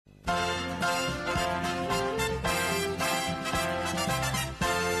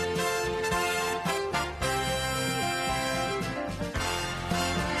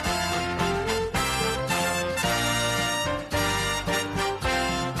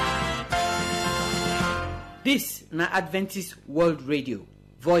This na Adventist World Radio,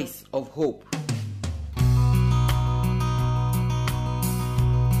 Voice of Hope.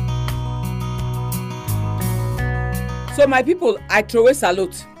 So my people, I throw a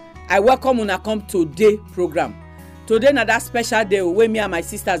salute. I welcome una come today program. Today na that special day wey me and my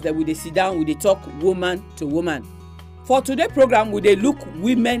sisters that we dey sit down, we dey talk woman to woman. For today program, we dey look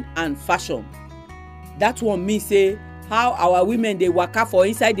women and fashion. That one mean say how our women dey waka for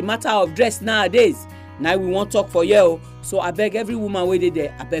inside the matter of dress nowadays. Now we wan talk for here. So I beg every woman wey dey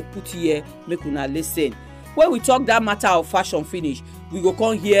there, I beg put here, make una listen. When we talk that matter of fashion finish, we go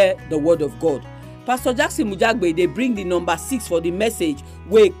come hear the word of God. Pastor Jackson Mujagbe dey bring the number 6 for the message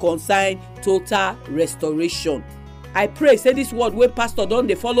wey concern total restoration. I pray say this word wey pastor don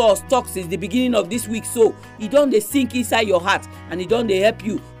dey follow us talk since the beginning of this week, so e don dey sink inside your heart and e don dey help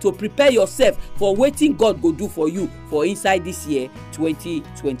you to prepare yourself for wetin God go do for you for inside this year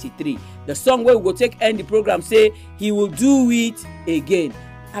 2023. The song wey we go take end the program say he will do it again.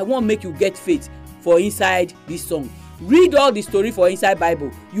 I wan make you get faith for inside this song. Read all the story for inside Bible.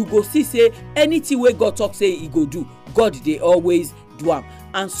 You go see say anything wey God talk say he go do, God dey always do am.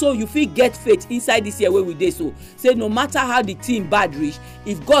 And so you fit get faith inside this year wey we dey so. Say no matter how the thing bad reach,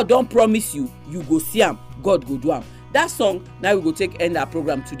 if God don promise you, you go see am, God go do am. That song now we go take end our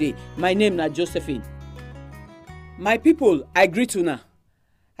program today. My name na Josephine. My people, I greet una.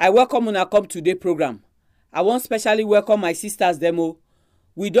 I welcome una come today program. I wan specially welcome my sisters demo.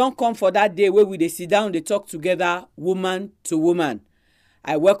 We don come for that day wey we dey sit down dey talk together woman to woman.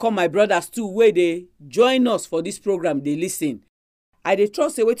 I welcome my brothers too wey dey join us for this program dey listen. I dey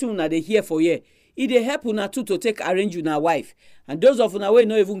trust say wetin una dey hear for here, e dey help una too to take arrange una wife. And those of una wey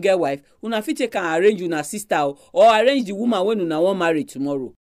no even get wife, una fit take and arrange una sister or arrange the woman wey una wan marry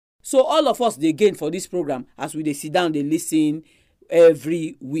tomorrow. So all of us dey gain for this program as we dey sit down dey listen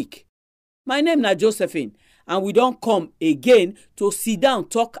every week. My name na Josephine, and we don come again to sit down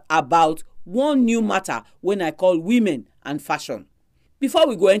talk about one new matter when I call women and fashion. Before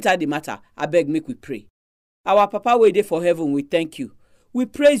we go enter the matter, abeg make we pray. Our Papa wey dey for heaven, we thank you. We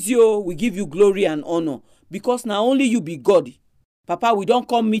praise you, we give you glory and honor because na only you be God. Papa, we don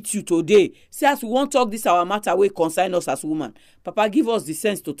come meet you today. Say as we wan talk this our matter wey concern us as woman. Papa, give us the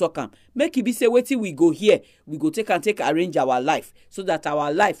sense to talk am. Make e be say wetin we go hear, we go take arrange our life so that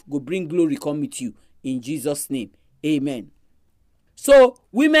our life go bring glory come meet you. In Jesus' name, amen. So,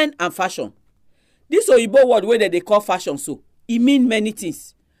 women and fashion. This Oyibo word wey they call fashion so, e mean many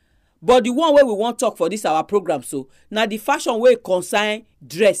things. But the one wey we wan talk for this our program so, na the fashion wey concern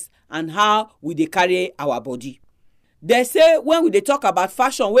dress and how we dey carry our body. They say when we dey talk about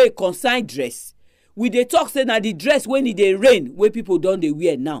fashion wey concern dress, we dey talk say na the dress when e dey reign wey people don dey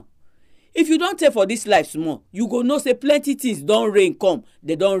wear now. If you don take for this life small, you go know say plenty things don reign come,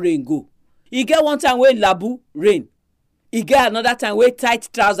 they don reign go. E get one time wey labu reign. E get another time wey tight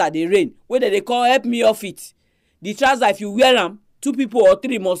trouser dey reign, wey they dey call help me off it. The trouser, if you wear am, 2 people or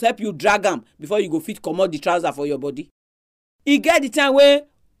 3 must help you drag am before you go fit comot the trouser for your body. E get the time wey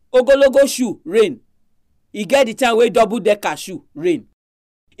ogologo shoe reign. E get the time wey double decker shoe reign.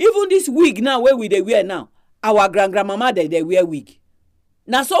 Even this wig now wey we dey wear now, our grandmama dey wear wig.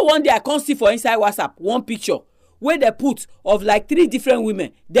 Na so one day I come see for inside WhatsApp one picture wey they put of like 3 different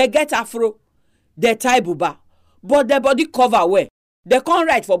women. They get afro, they tie buba, but their body cover well. They come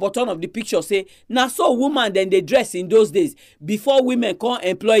write for bottom of the picture say, na so woman then they dress in those days before women come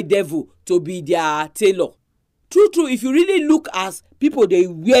employ devil to be their tailor. True, if you really look as people they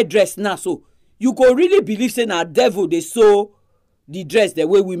wear dress now so, you go really believe say na devil they sew the dress the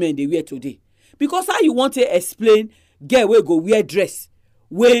way women they wear today. Because how you want to explain girl wey go wear dress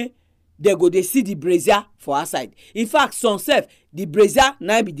where they go they see the brazier for outside. In fact, some self the brazier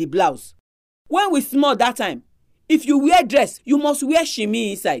now be the blouse. When we small that time, if you wear dress, you must wear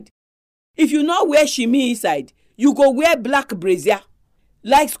shimmy inside. If you not wear shimmy inside, you go wear black brazier.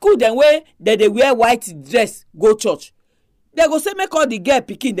 Like school then where they wear white dress go church. They go say make all the girl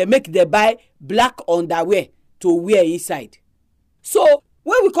pikin they make they buy black underwear to wear inside. So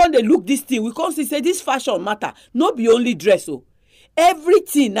when we come they look this thing, we come see say this fashion matter not be only dress oh.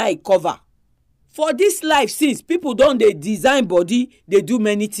 Everything now it cover. For this life since people don dey design body, they do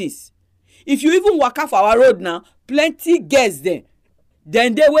many things. If you even walk off our road now, plenty girls then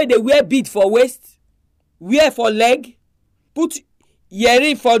they where they wear bead for waist, wear for leg, put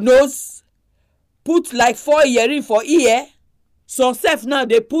earring for nose, put like 4 earring for ear. Some self now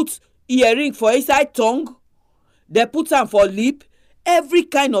they put earring for inside tongue, they put them for lip. Every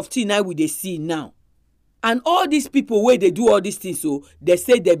kind of thing now we they see now. And all these people where they do all these things so, they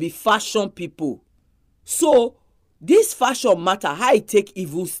say they be fashion people. So this fashion matter how it take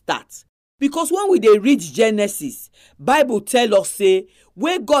even start. Because when we dey read Genesis, Bible tell us say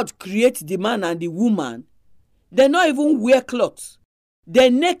when God create the man and the woman, they no even wear clothes. They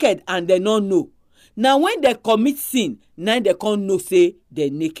naked and they no know. Now when they commit sin, now they can't know say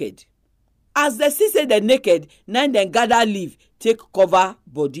they naked. As they see say they naked, now they gather leave, take cover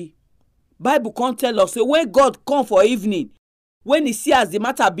body. Bible can't tell us say when God come for evening, when he see as the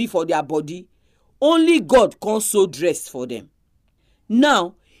matter be for their body, only God can sew dress for them.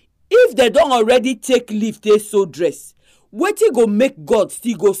 Now, if they don't already take leave, they sew dress, wetin go make God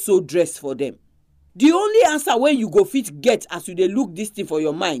still go sew dress for them? The only answer when you go fit get as you dey look this thing for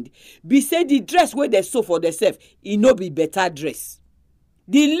your mind be say the dress wey they sew for themselves, e no be better dress.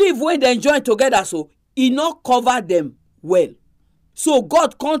 The leave wey they join together so, e no cover them well. So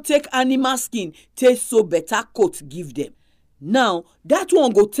God can't take animal skin, take sew better coat give them. Now, that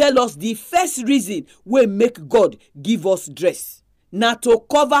one go tell us the first reason wey make God give us dress. Na to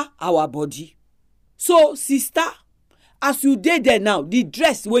cover our body. So, sister, as you dey there now, the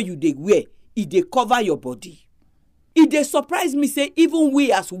dress wey you dey wear, e dey cover your body. E dey surprise me say even we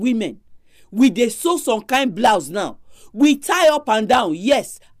as women, we dey sew some kind blouse now. We tie up and down,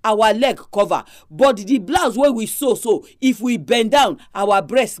 yes, our leg cover, but the blouse wey we sew so, if we bend down, our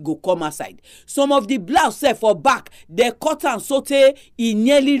breast go come outside. Some of the blouse sef for back, they cut am so tey e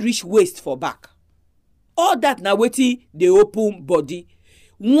nearly reach waist for back. All that na wetin dey open body.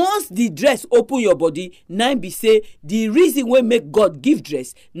 Once the dress open your body, na be say the reason wey make God give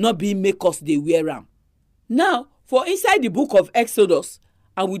dress not be make us dey wear am. Now, for inside the book of Exodus,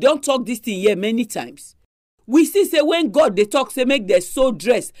 and we don talk this thing here many times, we see say when God dey talk say make dem sew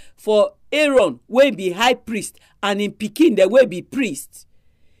dress for Aaron wey be high priest and him pikin dem wey be priest,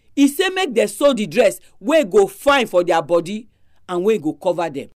 he say make dem sew the dress wey go fine for their body and wey go cover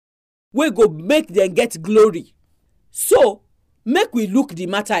them, wey go make them get glory. So make we look the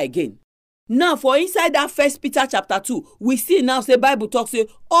matter again. Now for inside that 1 Peter chapter 2, we see now say Bible talk say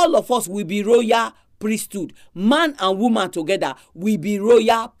all of us will be royal priesthood. Man and woman together will be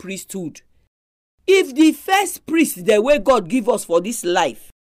royal priesthood. If the first priest the way God give us for this life,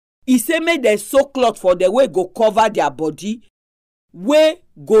 he say make them sew cloth for the way go cover their body, wey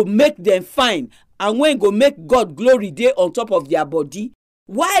go make them fine, and wey go make God glory dey on top of their body,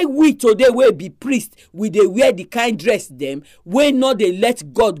 why we today wey be priest, we dey wear the kind dress them wey no dey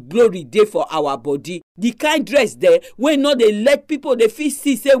let God glory dey for our body, the kind dress there wey no dey let people dey fit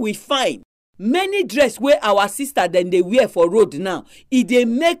see say we fine. Many dress wey our sister dem dey wear for road now, e dey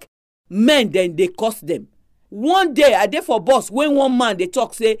make men dem dey curse them. One day I dey for bus when one man dey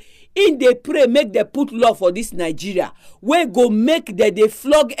talk say in dey pray make dem put law for this Nigeria wey go make dem dey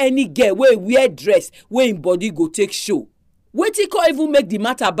flog any girl wey wear dress wey im body go take show. Wetin come even make the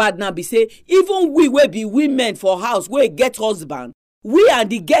matter bad now be say even we wey be women for house wey get husband, we and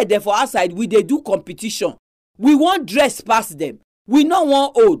the girl dem for outside, we dey do competition. We want dress pass them. We no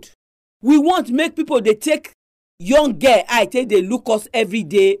want old. We want make people dey take young girl eye take dey look us every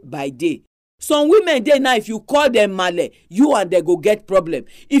day by day. Some women dey now, if you call them male, you and they go get problem.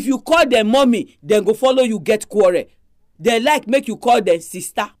 If you call them mommy, dem go follow you get quarrel. They like make you call them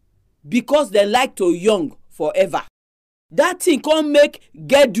sister because they like to young forever. That thing come make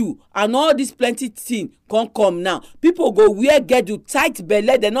gedu and all this plenty thing come now. People go wear gedu tight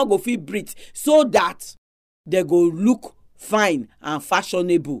belly, they not go fit breathe so that they go look fine and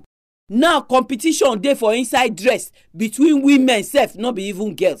fashionable. Now competition dey for inside dress between women sef, not be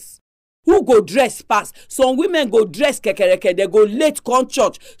even girls. Who go dress pass? Some women go dress kekereke, they go late come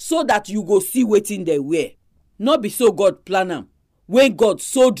church so that you go see wetin they wear. Not be so God plan am. When God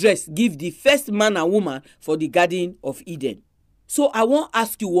so dress give the first man and woman for the Garden of Eden. So I wan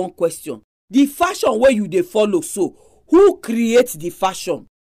ask you one question. The fashion wey you dey follow so, who create the fashion?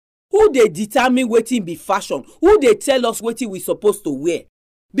 Who dey determine wetin be fashion? Who dey tell us wetin we supposed to wear?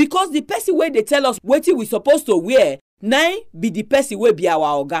 Because the person wey dey tell us wetin we supposed to wear, na be the person wey be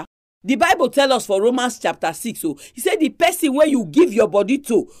our oga. The Bible tell us for Romans chapter 6, so he said the person wey you give your body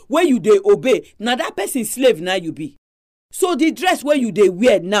to, wey you dey obey, na that person slave na you be. So the dress wey you dey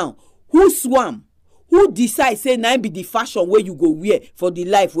wear now, who swam? Who decide say na be the fashion wey you go wear for the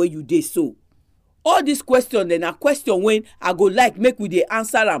life wey you dey so? All these questions then na question when I go like make we dey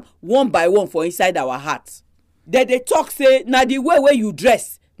answer am one by one for inside our hearts. Then they talk say na the way wey you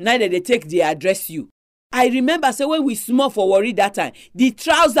dress, na they take dey address you. I remember say when we small for worry that time, the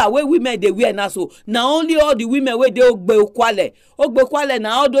trouser wey women dey wear now so, na only all the women wey dey ogbekwale na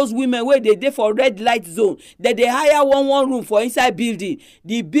all those women wey dey for red light zone. They hire one room for inside building.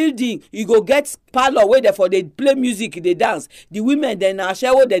 The building you go get parlor where they for they play music, they dance. The women then na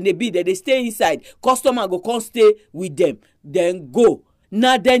ashewo then they be, they stay inside. Customer go come stay with them, then go.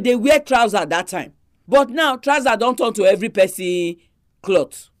 na dem dey wear trouser that time, but now trouser don turn to every person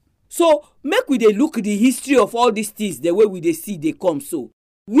cloth. So make we dey look the history of all these things, the way we dey see dey come, so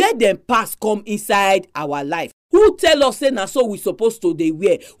where dem pass come inside our life. Who tell us say na so we suppose to dey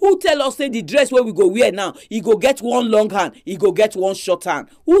wear? Who tell us say the dress wey we go wear now, e go get one long hand, e go get one short hand?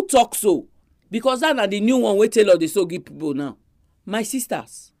 Who talk so? Because that na the new one wey tailor dey so give people now. My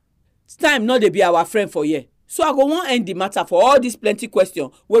sisters, time no dey be our friend for here. So I go wan end the matter for all these plenty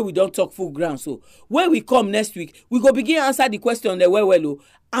questions wey we don talk full ground. So when we come next week, we go begin answer the question dem well well o,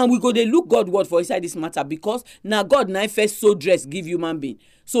 and we go dey look God word for inside this matter, because na God na first sew dress give human being.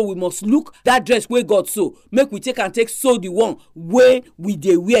 So we must look that dress wey God sew, make we take sew the one wey we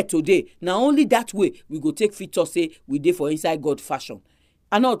dey wear today. Na only that way we go take fit us say we dey for inside God fashion.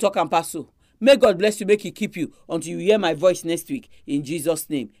 I no talk and pass so. May God bless you, make He keep you until you hear my voice next week. In Jesus'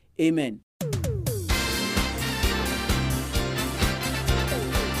 name, amen.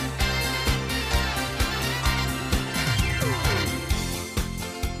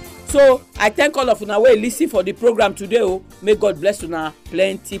 So I thank all of una wey listen for the program today. Oh, may God bless una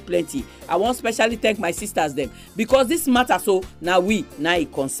plenty. I wan specially thank my sisters dem, because this matter so na e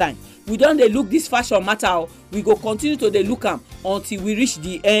concern. We don dey look this fashion matter. Oh, we go continue to dey look am until we reach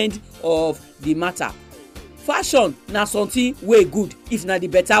the end of the matter. Fashion na something wey good if na the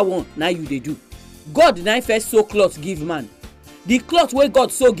better one na you dey do. God na first sew cloth give man. The cloth wey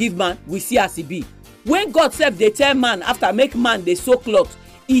God sew give man, we see as e be. When God sef dey tell man after make man dey sew cloth,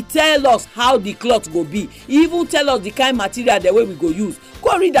 He tell us how the cloth go be. He even tell us the kind material the way we go use.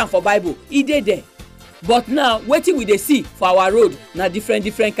 Go read am for Bible, e dey there. But now wetin we dey see for our road na different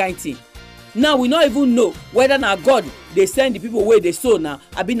kind thing. Now we no even know whether na God dey send the people wey dey sew na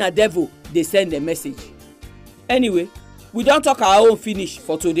abi na devil dey send the message. Anyway, we don talk our own finish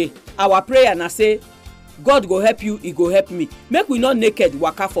for today. Our prayer na say God go help you, He go help me. Make we not naked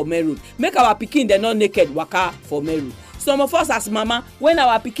waka for main road. Make our pikin dem not naked waka for main road. Some of us as mama, when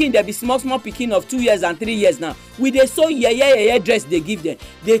our pikin dem be small pikin of 2 years and 3 years now, we dey sew yeye dress dey give dem.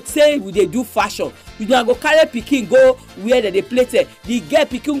 They say we dey do fashion. We una go carry pikin go where dem dey plait hair. The girl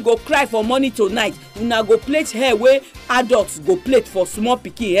pikin go cry from morning to night. Una go plait hair wey adults go plait for small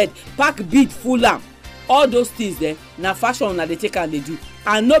pikin head. Pack bead full am. All those things there na fashion una dey take am dey do,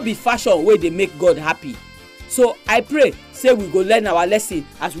 and no be fashion wey dey make God happy. So I pray say we go learn our lesson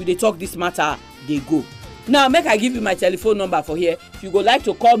as we dey talk this matter dey go. Now make I give you my telephone number for here. If you go like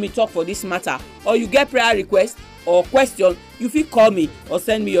to call me talk for this matter, or you get prayer request or question, you fit call me or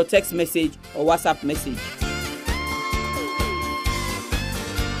send me your text message or WhatsApp message.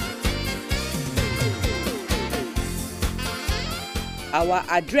 Our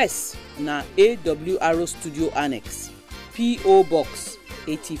address na AWR Studio Annex, P.O. Box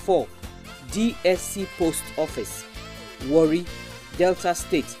 84, DSC Post Office, Warri, Delta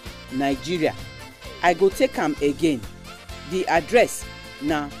State, Nigeria. I go take am again. The address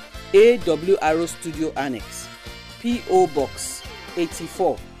na AWR Studio Annex, P.O. Box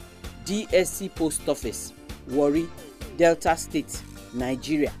 84, DSC Post Office, Warri, Delta State,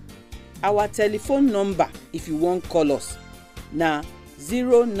 Nigeria. Our telephone number if you wan call us na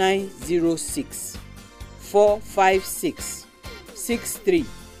 0906 456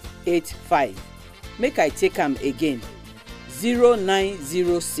 6385. Make I take am again.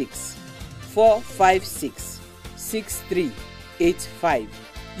 0906 456 6385.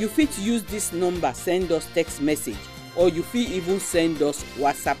 You fit use this number send us text message, or you fit even send us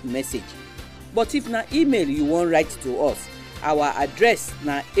WhatsApp message. But if na email you wan write to us, our address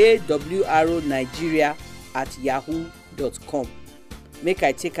na awrnigeria@yahoo.com. Make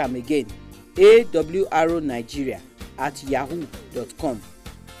I take am again. awrnigeria@yahoo.com.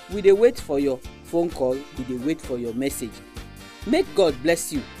 We dey wait for your phone call, we dey wait for your message. Make God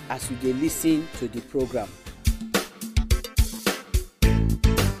bless you as you dey listen to the program.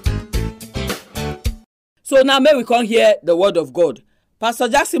 So now may we come hear the word of God. Pastor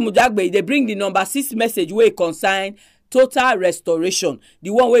Jackson Mujagbe dey bring the number 6 message wey concern total restoration. The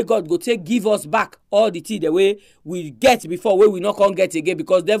one wey God go take give us back all the thing the way we get before, wey we not come get again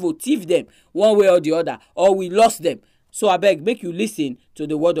because devil thief them one way or the other, or we lost them. So I beg, make you listen to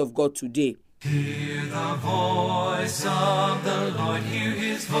the word of God today. Hear the voice of the Lord, hear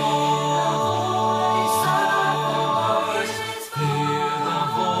His voice. Hear the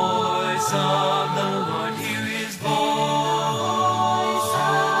voice of the Lord, hear His voice.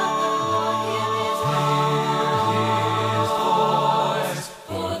 Hear His voice.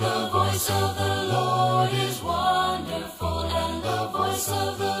 For the voice of the Lord is wonderful, and the voice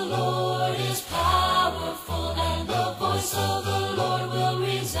of the Lord is powerful, and the voice of the Lord will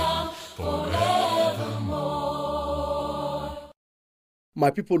resound forever. My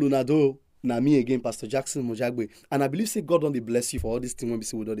people, Unado, na me again, Pastor Jackson Mojagbe. And I believe say God don't bless you for all this thing when we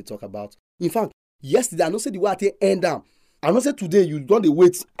say we don't talk about. In fact, yesterday, I know say the way I take end down. I know say today you don't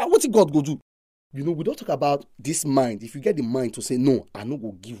wait. What did God go do? You know, we don't talk about this mind. If you get the mind to say, no, I no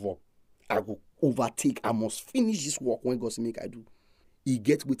go give up. I go overtake. I must finish this work when God say make I do. He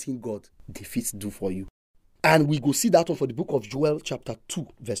get within God defeats do for you. And we go see that one for the book of Joel chapter 2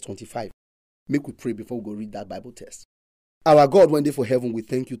 verse 25. Make we pray before we go read that Bible text. Our God, when they for heaven, we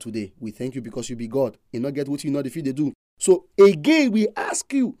thank you today. We thank you because you be God. You not get what you not defeat they do. So again, we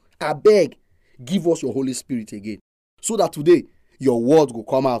ask you, I beg, give us your Holy Spirit again. So that today, your word will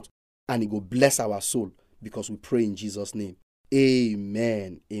come out and it will bless our soul because we pray in Jesus' name.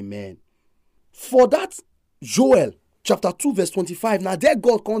 Amen. Amen. For that, Joel chapter 2 verse 25, now there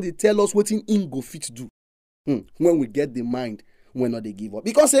God come to tell us what him go fit do. When we get the mind, when not they give up.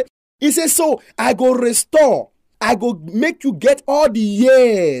 Because he says, so I go restore, I go make you get all the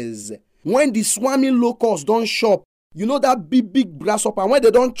years when the swarming locusts don't shop. You know that big grasshopper, when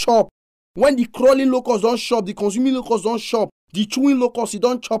they don't chop, when the crawling locusts don't shop, the consuming locusts don't shop, the chewing locusts, he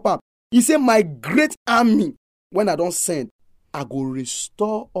don't chop up. He said, my great army, when I don't send, I go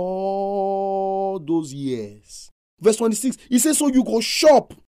restore all those years. Verse 26, he says, so you go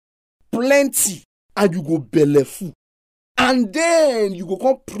shop plenty and you go belleful. And then you go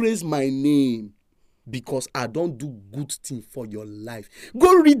come praise my name because I don't do good thing for your life.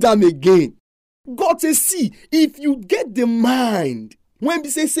 Go read them again. God says, see, if you get the mind, when we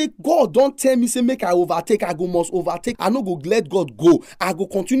say, God, don't tell me, say, make I overtake, I go must overtake. I no go let God go. I go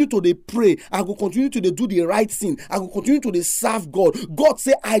continue to dey pray. I go continue to dey do the right thing. I go continue to dey serve God. God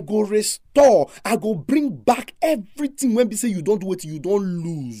say, I go restore. I go bring back everything when we say you don't do it, you don't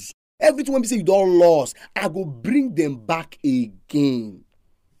lose. Everything when we say you don't lose, I go bring them back again.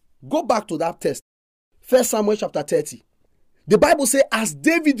 Go back to that text. 1 Samuel chapter 30. The Bible says, as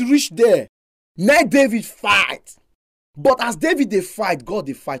David reached there, now David fight. But as David they fight, God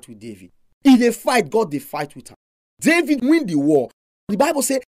they fight with David. If they fight, God they fight with him. David win the war. The Bible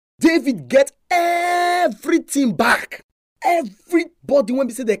says, David get everything back. Everybody, when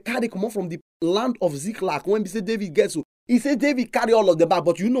we say they carry come out from the land of Ziklag, when we say David gets so, he said David carry all of them back.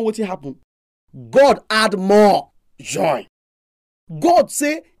 But you know what happened? God add more joy. God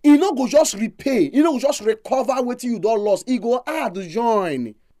say, he no go just repay. He no go just recover what you don't lost. He go add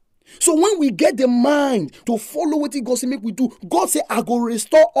join. So when we get the mind to follow what God say make we do, God say, I go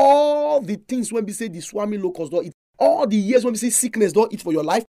restore all the things when we say the swarming locusts don't eat. All the years when we say sickness don't eat for your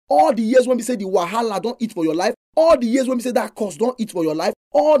life. All the years when we say the wahala don't eat for your life. All the years when we say that cost don't eat for your life.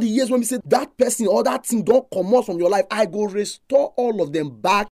 All the years when we say that person or that thing don't come out from your life. I go restore all of them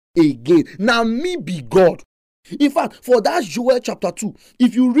back again. Now me be God. In fact, for that Joel chapter 2,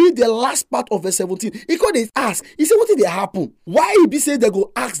 if you read the last part of verse 17, he could ask, he said, what did they happen? Why he be say they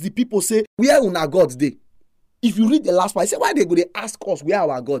go ask the people, say, where are God's day? If you read the last part, he said, why they go they ask us where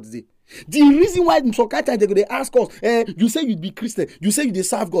our God's day? The reason why some kind of time they go they ask us, you say you be Christian, you say you dey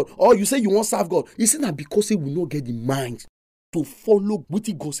serve God, or you say you won't serve God. He said that because we will not get the mind to follow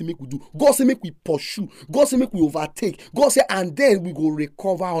what God say make we do. God say make we pursue. God say make we overtake. God say and then we go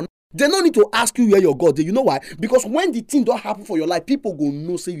recover on. They don't need to ask you where your God is. You know why? Because when the thing don't happen for your life, people go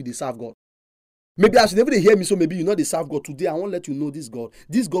know say you dey serve God. Maybe I should never hear me, so maybe you know they serve God. Today I won't let you know this God.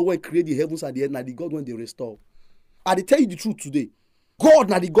 This God when create the heavens and the earth, now the God when they restore. I dey tell you the truth today. God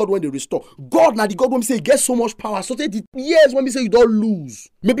now the God when they restore. God now the God when we say he gets so much power. So take the years when we say you don't lose.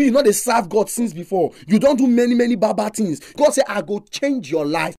 Maybe you know they serve God since before. You don't do many bad things. God say I go change your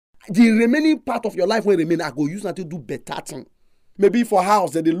life. The remaining part of your life when remain, I go use that to do better thing. Maybe for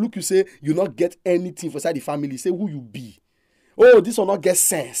house, then they look you say, you not get anything for side the family. Say who you be. Oh, this will not get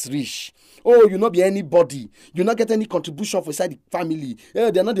sense, rich. Oh, you not be anybody. You not get any contribution for side the family.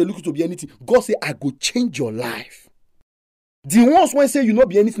 They're not they look you to be anything. God say, I go change your life. The ones when say you not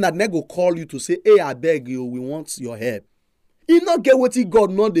be anything, that never go call you to say, hey, I beg you, we want your help. You not get what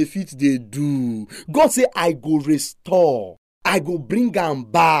God not the fit they do. God say, I go restore. I go bring them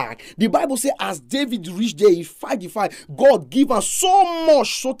back. The Bible says, as David reached there, he fight the fight. God give us so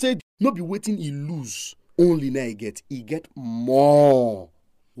much so that not be waiting, he lose. Only now he get more.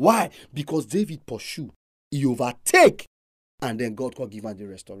 Why? Because David pursue, he overtake, and then God can give us the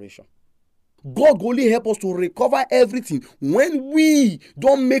restoration. God will only help us to recover everything when we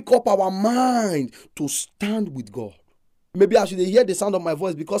don't make up our mind to stand with God. Maybe I should hear the sound of my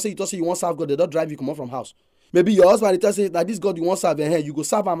voice because you say you want to serve God, they don't drive you come out from house. Maybe your husband tell say that this God you want to serve, you go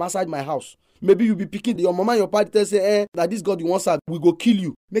serve him outside my house. Maybe you be picking your mama and your party tell say, that this God you want to serve, we go kill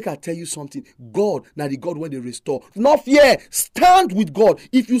you. Make I tell you something. God, now the God when they restore. Not fear. Stand with God.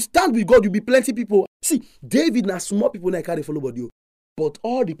 If you stand with God, you be plenty people. See, David now small people now carry follow body. But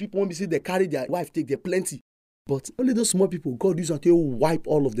all the people when we say they carry their wife, take, they're plenty. But only those small people, God use until wipe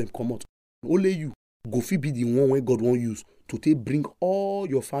all of them come out. Only you go fit be the one when God won't use to take bring all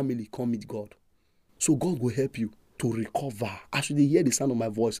your family come meet God. So God will help you to recover. As you hear the sound of my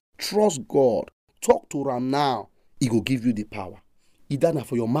voice, trust God. Talk to Him now. He will give you the power. Either now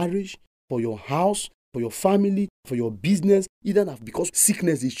for your marriage, for your house, for your family, for your business. Either now because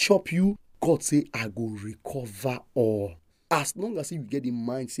sickness is chop you. God say, I go recover all. As long as you get in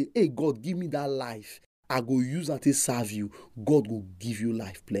mind, say, hey, God, give me that life. I go use that to serve you. God will give you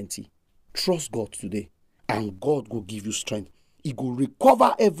life plenty. Trust God today. And God will give you strength. He will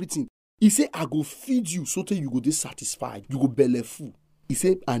recover everything. He say, I go feed you so that you go dissatisfied. You go belly full. He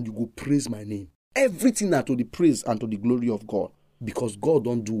said, and you go praise my name. Everything that to the praise and to the glory of God. Because God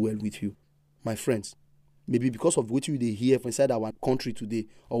don't do well with you. My friends, maybe because of what you they hear from inside our country today,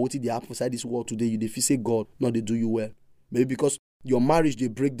 or what they happen inside this world today, you they feel say God, not they do you well. Maybe because your marriage they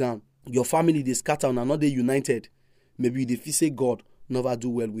break down, your family they scatter and are not they united. Maybe they feel say God never do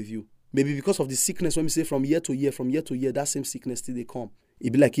well with you. Maybe because of the sickness, when we say from year to year, that same sickness still they come.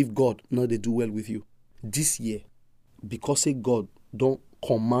 It be like if God not they do well with you. This year, because say God don't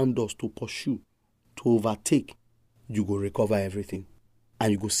command us to pursue, to overtake, you go recover everything.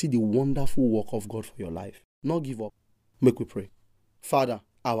 And you go see the wonderful work of God for your life. Not give up. Make we pray. Father,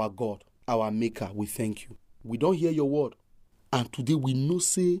 our God, our Maker, we thank you. We don't hear your word. And today we know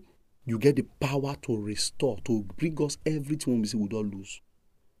say you get the power to restore, to bring us everything we say we don't lose.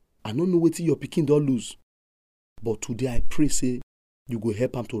 I don't know what your picking don't lose. But today I pray say you go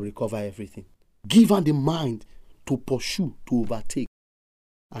help them to recover everything. Give them the mind to pursue, to overtake.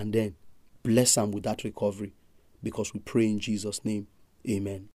 And then bless them with that recovery. Because we pray in Jesus' name.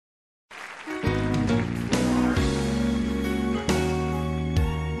 Amen.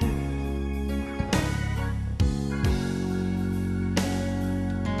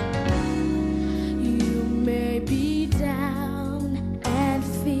 You may be down and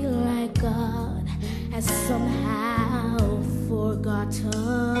feel like God has somehow forgotten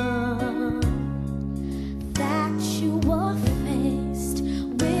that you were faced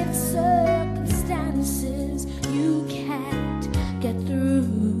with circumstances you can't get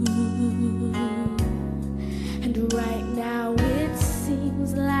through. And right now it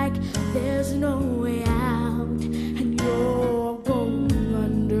seems like there's no way out and you're going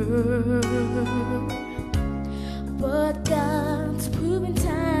under. But God's proven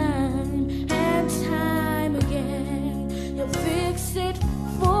time and time again, He'll fix it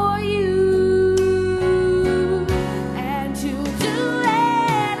for you. And He'll do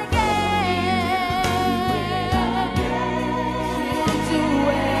it again. He'll do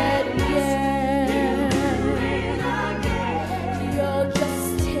it again. You'll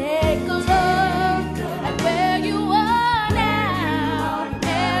just take a look at where you are now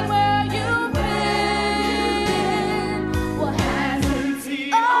and where you've been. What hasn't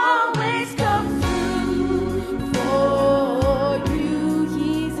He always come through for you?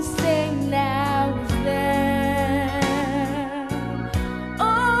 He's the same now as then.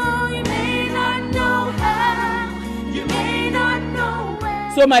 Oh, you may not know how, you may not know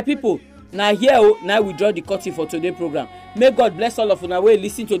where. So my people, now here now we draw the curtain for today's program. May God bless all of una wey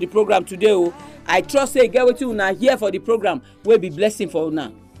listen to the program today. I trust say get wetin una here for the program will be blessing for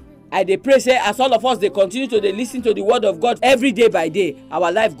una. I dey pray say as all of us they continue to dey listen to the word of God every day by day,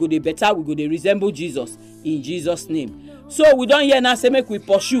 our life go dey better, we go dey resemble Jesus in Jesus' name. So we don't hear now say make we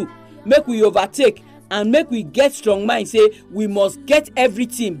pursue, make we overtake, and make we get strong mind say we must get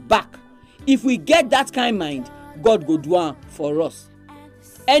everything back. If we get that kind mind, God go do am for us.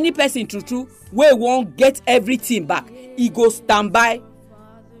 Any person true wey won't get everything back, he go stand by,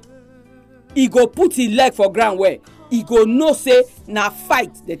 he go put his leg for ground where he go know say na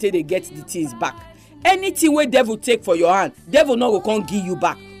fight they take they get the things back. Anything wey devil take for your hand, devil no go come give you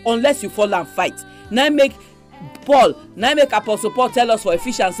back unless you fall and fight. Now make Apostle Paul tell us for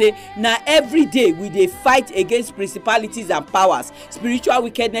Ephesians say na every day we dey fight against principalities and powers, spiritual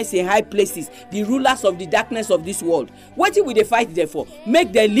wickedness in high places, the rulers of the darkness of this world. Wetin we dey fight there for?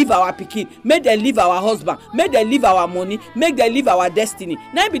 Make them leave our pikin, make them leave our husband, make them leave our money, make them leave our destiny.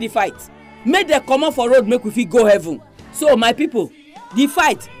 Na be the fight. Make them come on for road, make we fit go heaven. So my people, the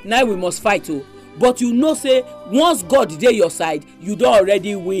fight now we must fight o. But you know say once God dey your side, you don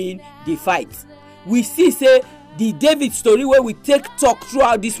already win the fight. We see say the David story where we take talk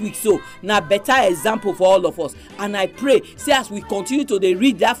throughout this week, so na better example for all of us. And I pray say as we continue to dey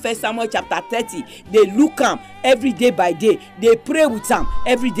read that 1 Samuel chapter 30, they look am every day by day, they pray with am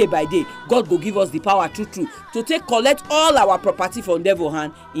every day by day, God go give us the power true to take collect all our property from devil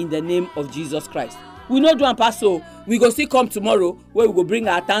hand in the name of Jesus Christ. we no do am pass so we go still come tomorrow wey we go bring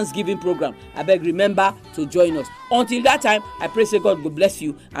our Thanksgiving program. Abeg remember to join us. Until that time, I pray say God go bless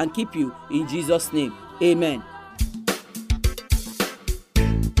you and keep you in Jesus' name. Amen.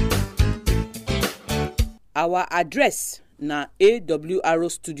 Our address na AWR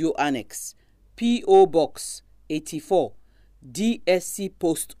Studio Annex, P.O. Box 84, DSC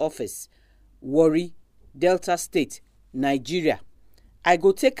Post Office, Warri, Delta State, Nigeria. I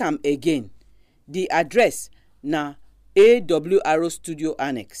go take am again. The address na AWR Studio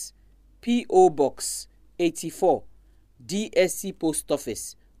Annex, P.O. Box 84, DSC Post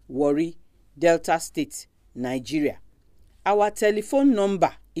Office, Warri, Delta State, Nigeria. Our telephone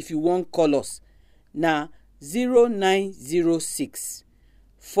number, if you wan call us, na 0906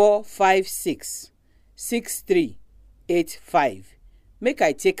 456 6385. Make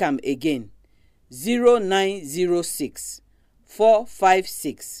I take am again. 0906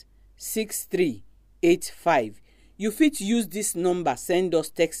 456 6385. You fit use this number send us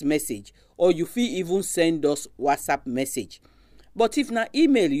text message, or you fit even send us WhatsApp message. But if na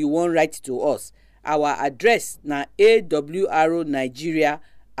email you wan write to us, our address na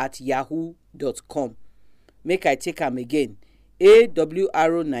awrnigeria@yahoo.com. Make I take am again.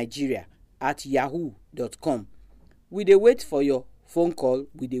 awrnigeria@yahoo.com. We dey wait for your phone call.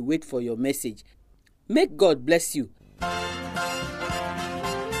 We dey wait for your message. Make God bless you.